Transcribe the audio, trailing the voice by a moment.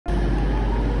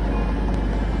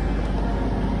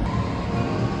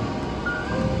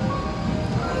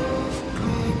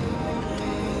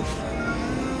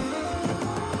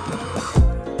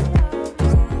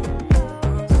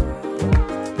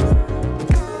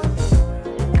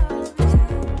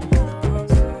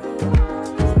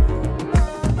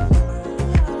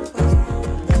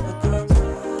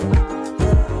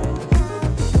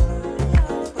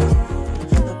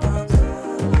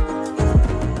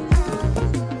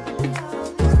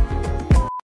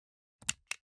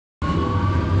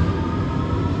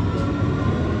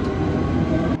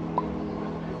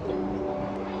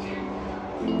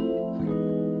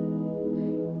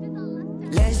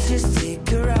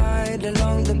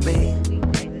babe.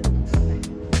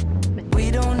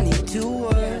 We don't need to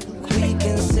work, we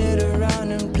can sit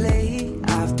around and play.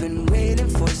 I've been waiting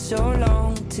for so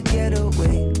long to get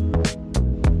away.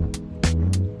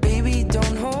 Baby,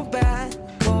 don't hold back,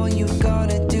 all you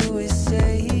gotta do is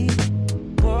say,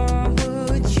 what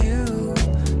would you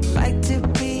like to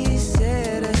be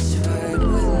satisfied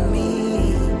with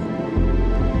me?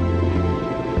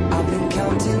 I've been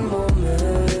counting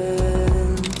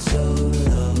moments of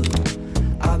love,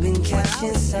 I've been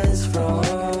catching signs from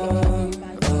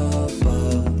above.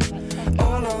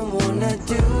 All I wanna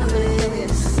do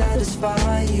is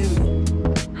satisfy you.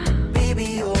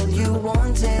 Baby, all you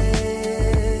want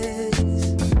is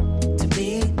to be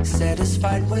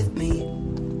satisfied with me.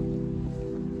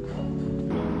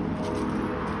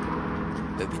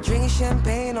 Baby, drinking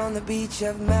champagne on the beach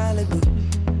of Malibu,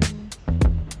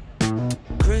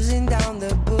 cruising down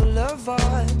the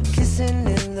boulevard, kissing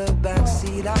in the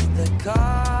backseat of the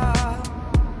car,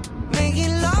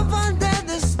 making love under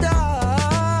the stars.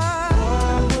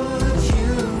 What would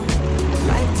you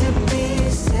like to be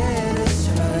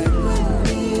satisfied with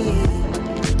me?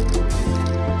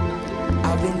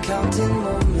 I've been counting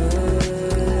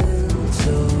moments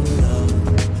of love,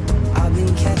 I've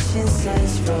been catching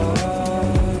signs from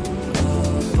above.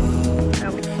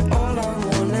 All I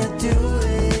wanna do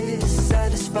is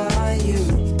satisfy you.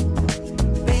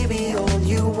 Baby, all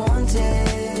you want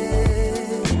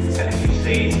is And if you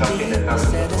see something that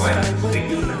doesn't look right, stick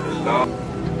to the start.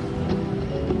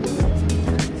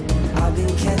 I've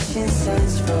been catching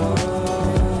signs from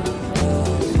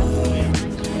above.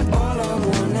 All I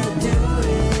wanna do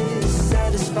is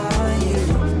satisfy you.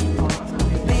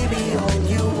 Baby, all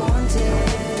you want is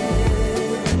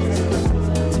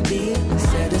to be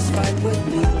satisfied with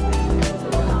me.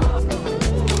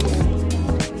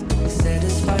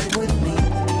 Satisfied with me.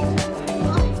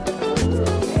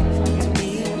 Be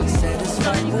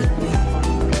satisfied with me.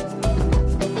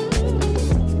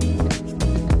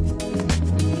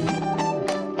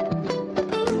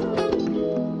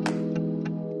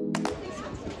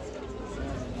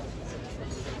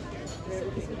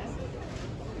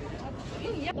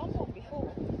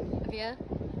 Have you?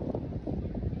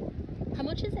 How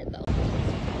much is it though?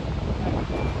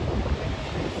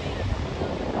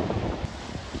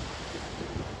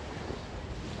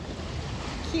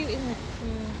 Cute, isn't it?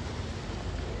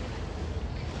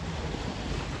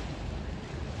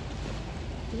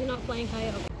 You're not flying high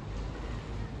up.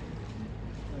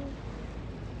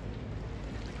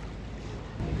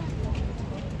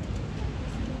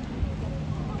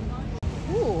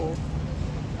 Ooh.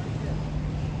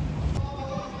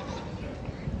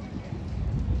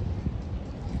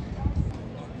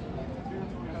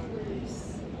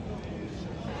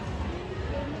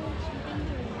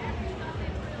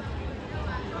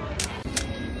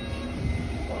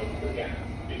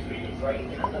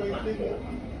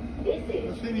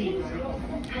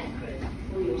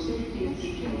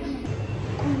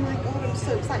 Oh my god, I'm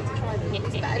so excited to try this.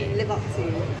 It's better to live up to.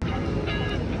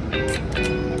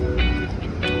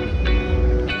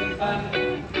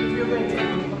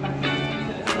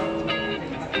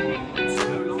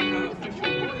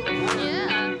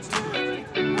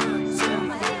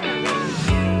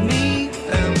 Me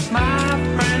and my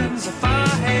friends are far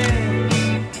ahead.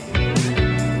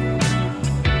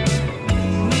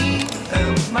 Me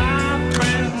and my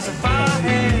friends are far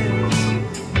ahead.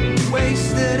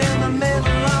 Wasted in the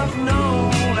middle of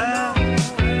nowhere.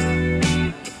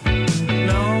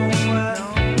 Nowhere.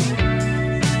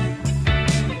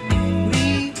 Me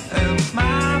and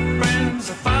my friends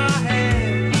are far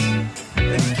ahead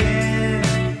again.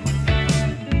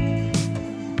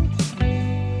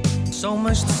 So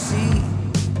much to see,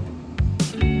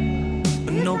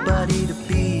 but nobody to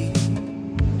be.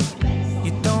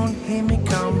 You don't hear me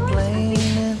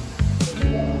complaining,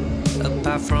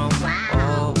 apart from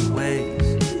always.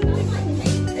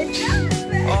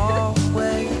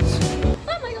 Always.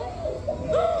 Oh my god!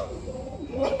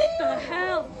 What the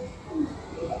hell?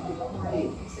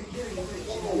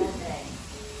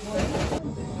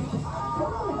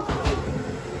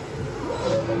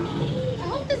 I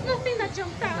hope there's nothing that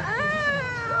jumped out. Ah!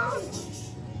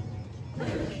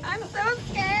 I'm so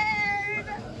scared.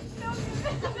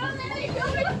 Don't let me go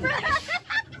in front.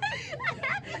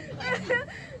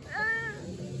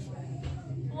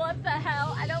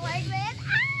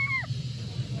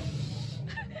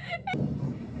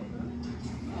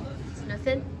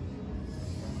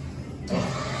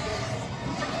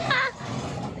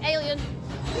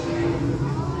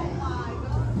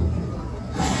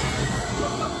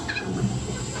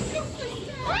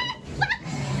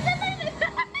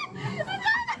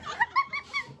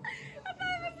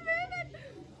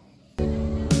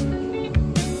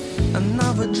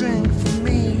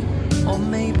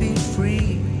 maybe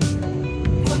free.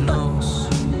 Who knows?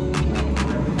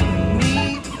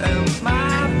 Me and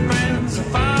my friends are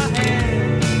far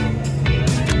ahead.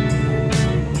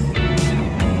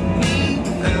 Me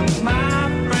and my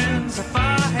friends are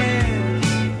far ahead.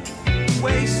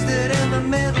 Wasted in the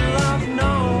middle of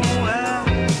nowhere.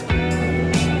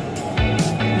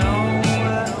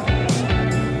 Nowhere.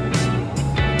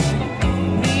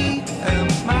 Me and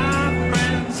my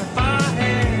friends are far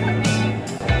ahead.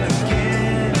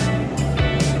 Again.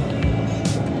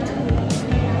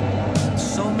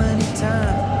 So many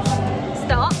times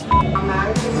Stop.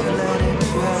 we let it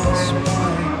pass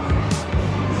by.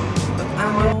 But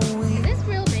I'm Is always this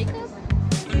real makeup?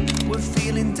 we're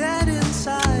feeling dead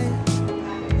inside.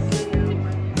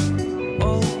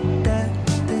 Oh, dead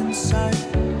inside.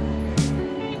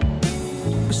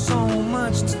 With so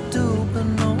much to do, but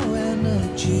no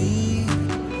energy.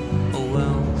 Oh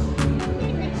well.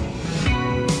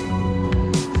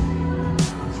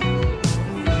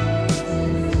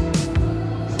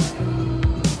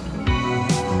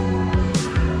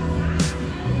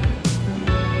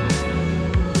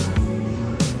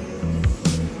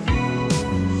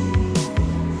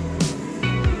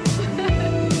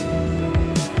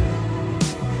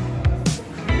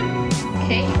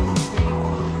 Okay.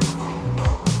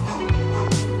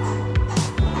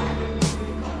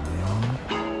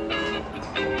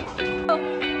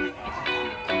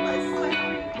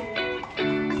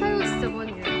 I thought it was someone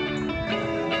new.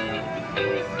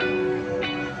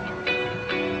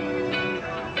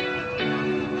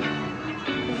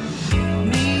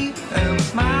 Me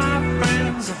and my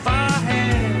friends are far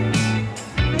ahead.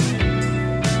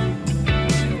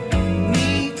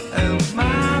 Me and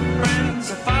my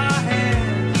friends are far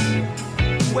ahead.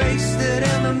 Wasted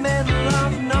in the middle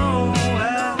of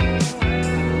nowhere.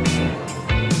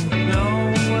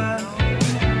 Nowhere.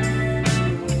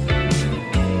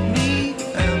 Me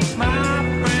and my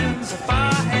friends are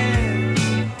far ahead.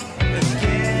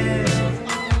 Again.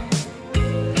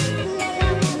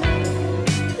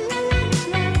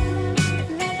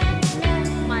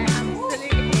 My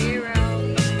absolute hero.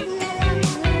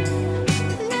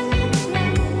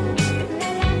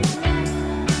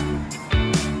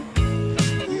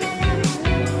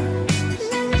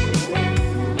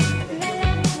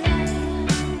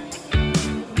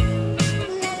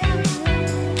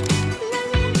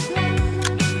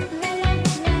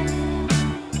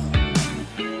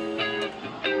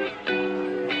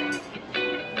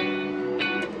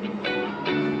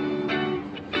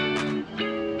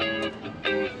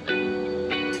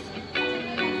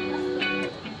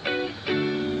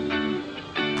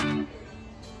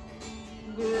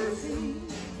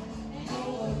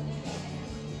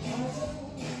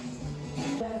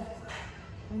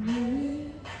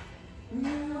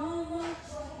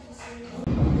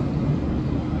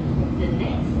 The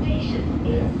next station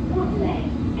is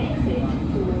Moonlight. Exit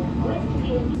for West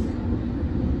Thames.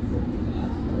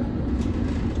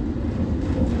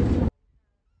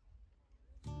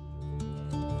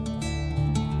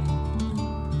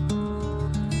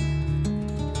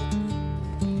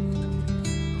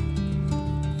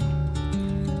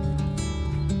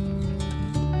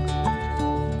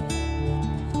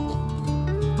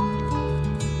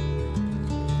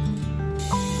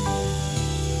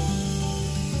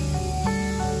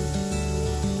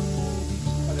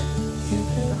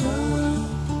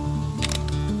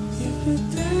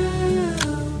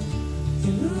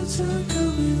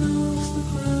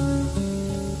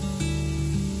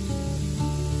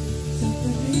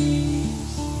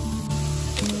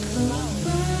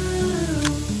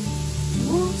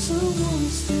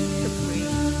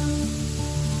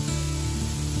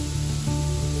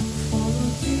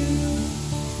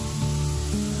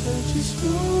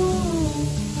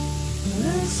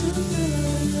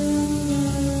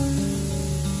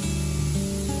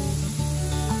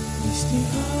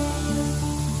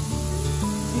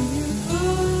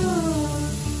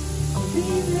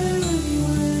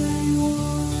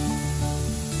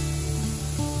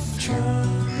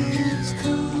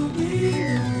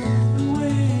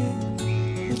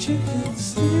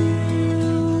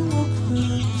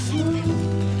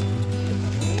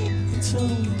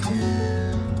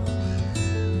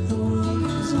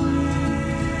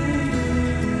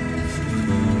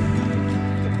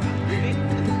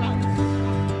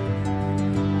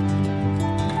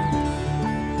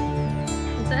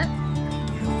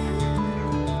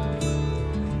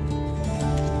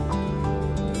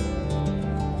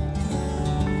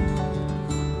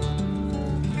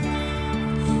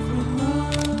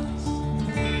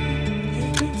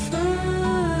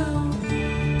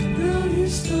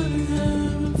 Starting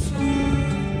having fun.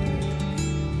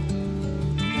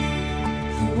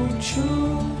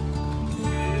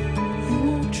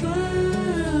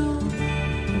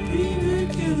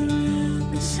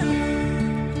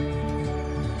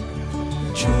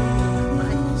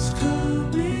 Troubles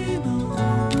coming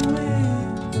on the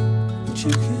way, but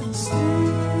you can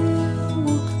still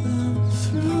walk them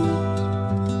through.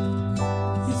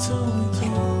 You told me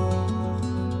to,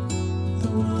 the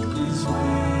world is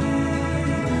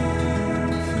waiting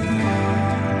for you.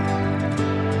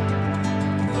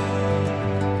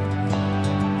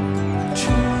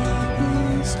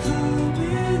 Troubles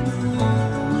coming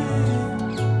on the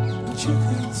way, but you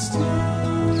can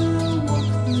still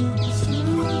walk them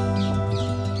through.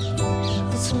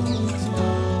 You told me to,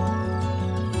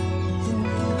 the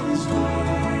world is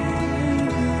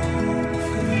waiting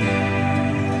for you.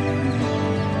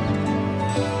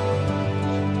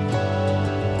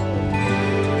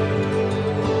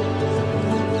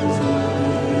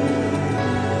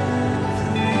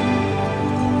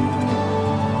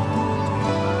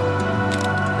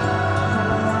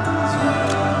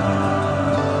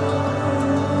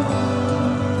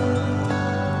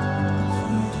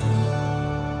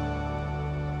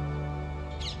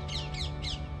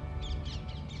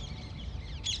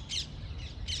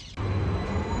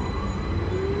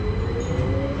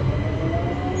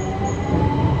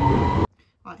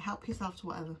 Right, help yourself to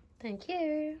whatever. Thank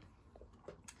you.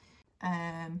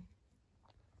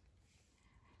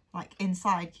 Like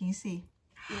inside, can you see?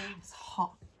 Yeah. It's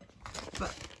hot.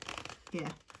 But yeah,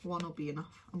 one will be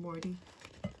enough. I'm already.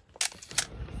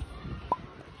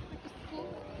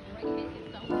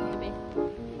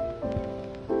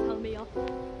 Tell me off.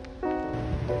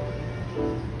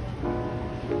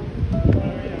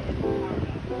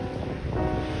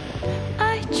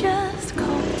 I just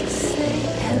called to say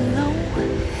hello,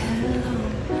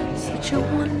 hello. Such a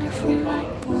wonderful night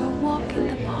for a walk in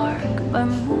the park by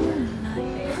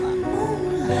moonlight,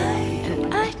 moonlight.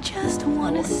 And I just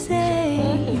wanna say,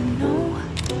 you know,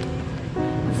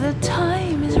 the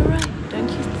time is right. Don't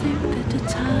you think that the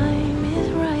time is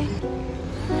right?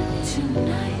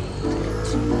 Tonight,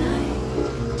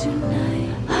 tonight,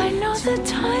 tonight. I know the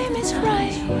time is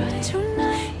right.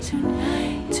 Tonight,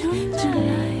 tonight,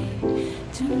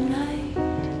 tonight, tonight.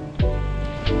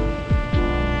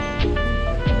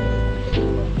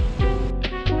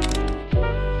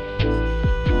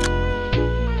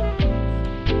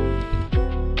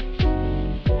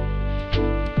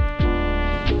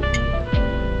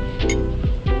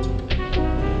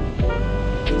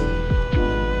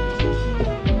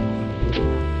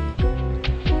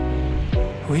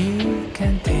 We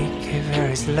can take it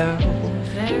very slow.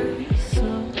 Very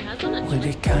slow. We'll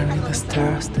be counting the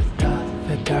stars that dot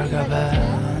the dark of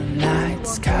a night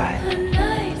sky. The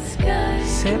night sky.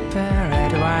 Sipping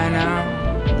red wine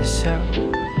on the show.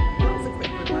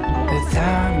 The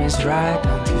time is right,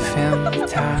 don't you feel the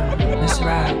time is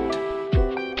right?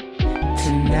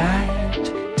 Tonight,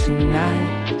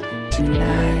 tonight,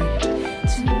 tonight,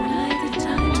 Tonight, the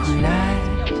time is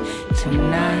tonight,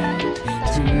 tonight,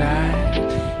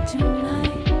 tonight, tonight.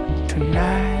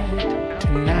 tonight, tonight,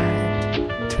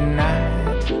 tonight,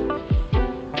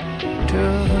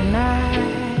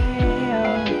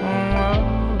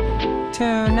 tonight,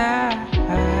 tonight.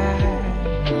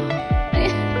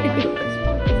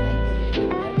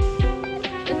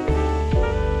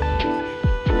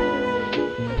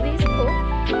 These cool.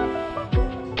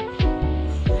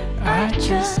 I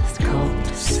just called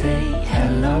to say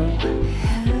hello,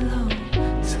 Hello.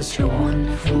 such a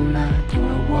wonderful night for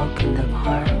a walk in the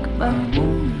park by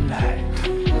moonlight.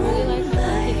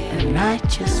 And I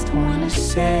just wanna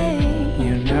say,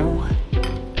 you know,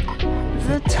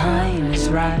 the time is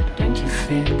right. Don't you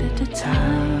feel that the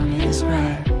time is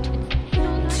right?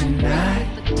 Tonight,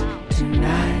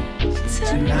 tonight,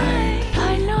 tonight.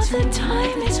 I know the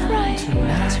time is right.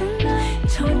 Tonight. Tonight.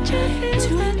 Tonight.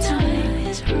 The time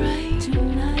is right.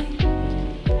 Tonight.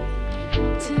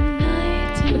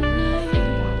 Tonight.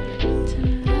 Tonight.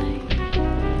 Tonight.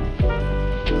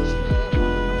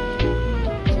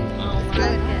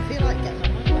 I feel like getting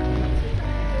my money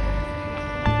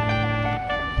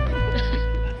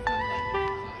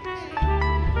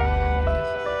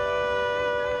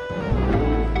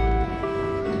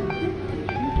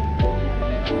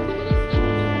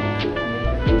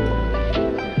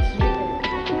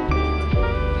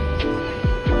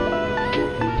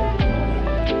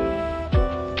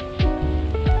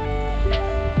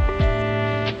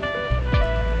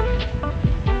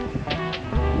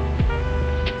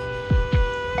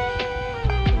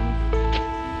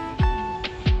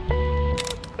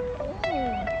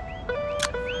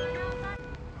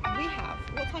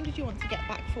did you want to get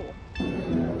back for?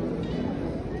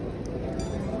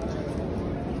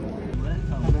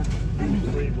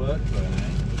 Great work for her,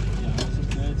 eh? You know, it's just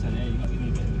nerds on here, you've got to give me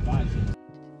a bit of advice.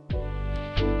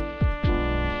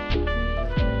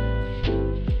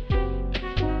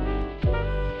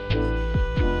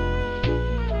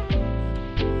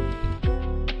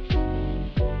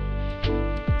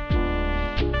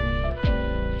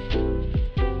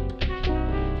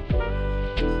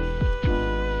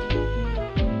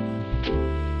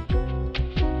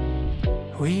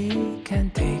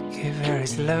 very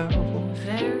slow.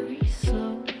 very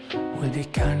slow. With the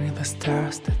carnival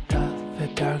stars that of the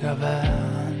dark of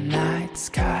a night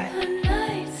sky. The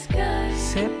night sky.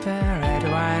 Sipping red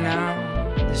wine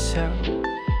on the show.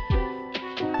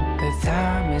 The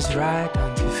time is right,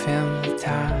 don't you feel the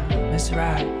time is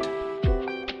right?